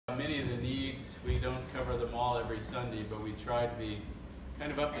don't cover them all every Sunday, but we try to be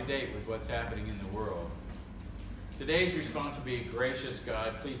kind of up to date with what's happening in the world. Today's response will be, gracious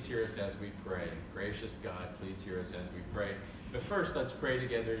God, please hear us as we pray. Gracious God, please hear us as we pray. But first, let's pray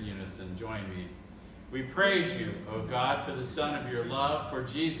together in unison. Join me. We praise you, O God, for the Son of your love, for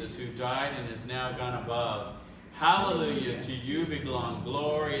Jesus who died and is now gone above. Hallelujah. To you belong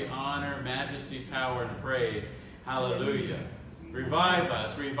glory, honor, majesty, power, and praise. Hallelujah. Revive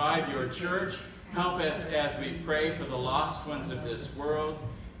us. Revive your church. Help us as we pray for the lost ones of this world.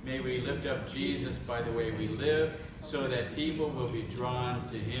 May we lift up Jesus by the way we live, so that people will be drawn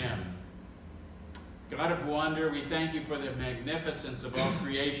to him. God of wonder, we thank you for the magnificence of all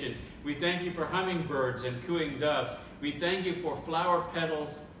creation. We thank you for hummingbirds and cooing doves. We thank you for flower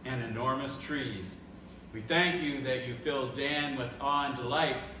petals and enormous trees. We thank you that you fill Dan with awe and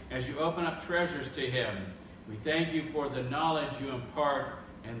delight as you open up treasures to him. We thank you for the knowledge you impart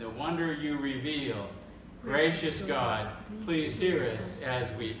and the wonder you reveal. Gracious God, please hear us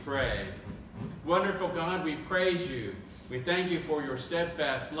as we pray. Wonderful God, we praise you. We thank you for your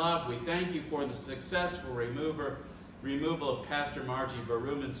steadfast love. We thank you for the successful removal of Pastor Margie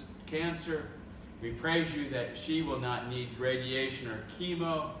Baruman's cancer. We praise you that she will not need radiation or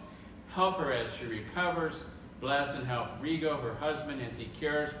chemo. Help her as she recovers. Bless and help Rigo, her husband, as he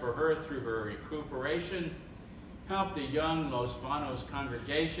cares for her through her recuperation. Help the young Los Banos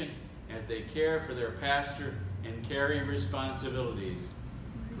congregation as they care for their pastor and carry responsibilities.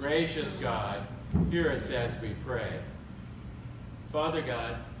 Gracious God, hear us as we pray. Father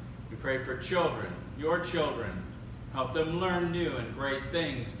God, we pray for children, your children. Help them learn new and great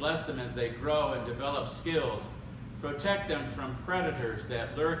things. Bless them as they grow and develop skills. Protect them from predators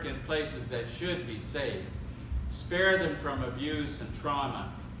that lurk in places that should be safe. Spare them from abuse and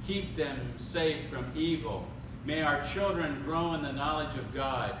trauma. Keep them safe from evil. May our children grow in the knowledge of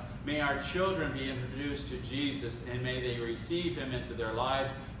God. May our children be introduced to Jesus, and may they receive him into their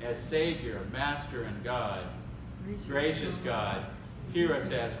lives as Savior, Master, and God. Gracious God, hear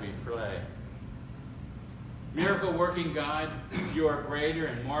us as we pray. Miracle-working God, you are greater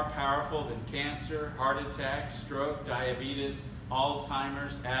and more powerful than cancer, heart attack, stroke, diabetes,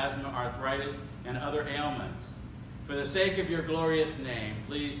 Alzheimer's, asthma, arthritis, and other ailments. For the sake of your glorious name,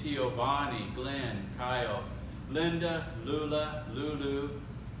 please heal Bonnie, Glenn, Kyle, Linda, Lula, Lulu,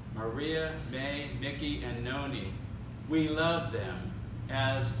 Maria, May, Mickey, and Noni. We love them.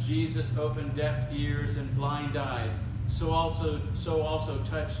 As Jesus opened deaf ears and blind eyes, so also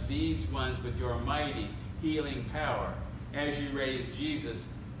touch these ones with your mighty healing power. As you raised Jesus,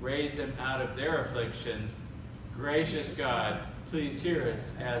 raise them out of their afflictions. Gracious God, please hear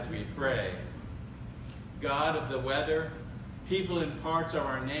us as we pray. God of the weather, people in parts of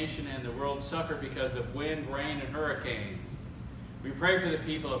our nation and the world suffer because of wind, rain, and hurricanes. We pray for the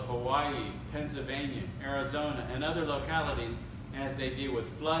people of Hawaii, Pennsylvania, Arizona, and other localities as they deal with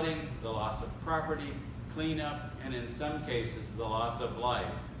flooding, the loss of property, cleanup, and in some cases, the loss of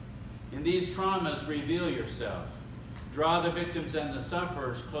life. In these traumas, reveal yourself. Draw the victims and the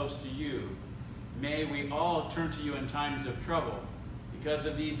sufferers close to you. May we all turn to you in times of trouble. Because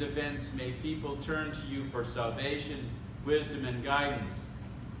of these events, may people turn to you for salvation, wisdom, and guidance.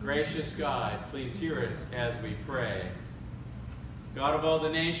 Gracious God, please hear us as we pray. God of all the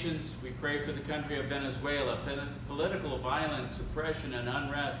nations, we pray for the country of Venezuela. Political violence, oppression, and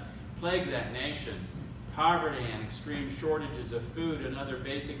unrest plague that nation. Poverty and extreme shortages of food and other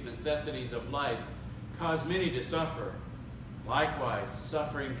basic necessities of life cause many to suffer. Likewise,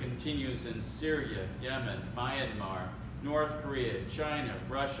 suffering continues in Syria, Yemen, Myanmar, North Korea, China,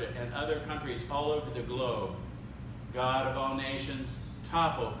 Russia, and other countries all over the globe. God of all nations,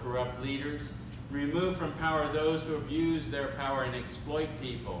 topple corrupt leaders. Remove from power those who abuse their power and exploit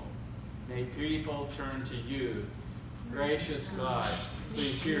people. May people turn to you. Gracious God,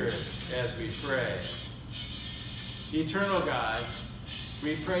 please hear us as we pray. Eternal God,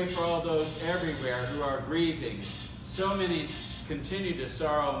 we pray for all those everywhere who are grieving. So many continue to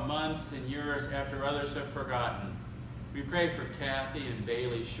sorrow months and years after others have forgotten. We pray for Kathy and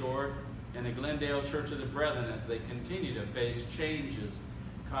Bailey Short and the Glendale Church of the Brethren as they continue to face changes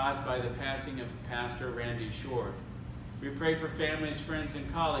caused by the passing of Pastor Randy Short. We pray for families, friends,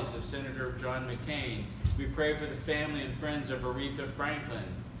 and colleagues of Senator John McCain. We pray for the family and friends of Aretha Franklin.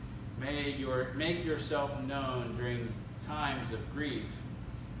 Make yourself known during times of grief.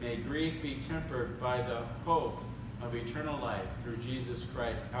 May grief be tempered by the hope of eternal life through Jesus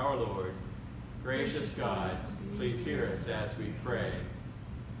Christ our Lord. Gracious God, please hear us as we pray.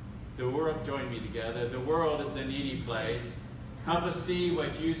 The world, join me together. The world is a needy place. Help us see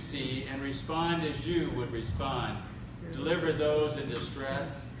what you see and respond as you would respond. Deliver those in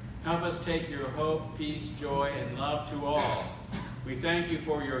distress. Help us take your hope, peace, joy, and love to all. We thank you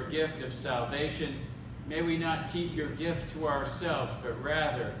for your gift of salvation. May we not keep your gift to ourselves, but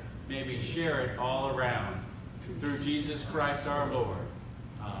rather may we share it all around. Through Jesus Christ our Lord.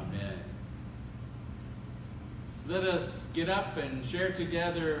 Amen. Let us get up and share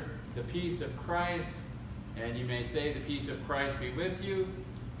together the peace of Christ. And you may say, the peace of Christ be with you.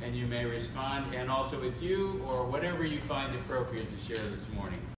 And you may respond, and also with you, or whatever you find appropriate to share this morning.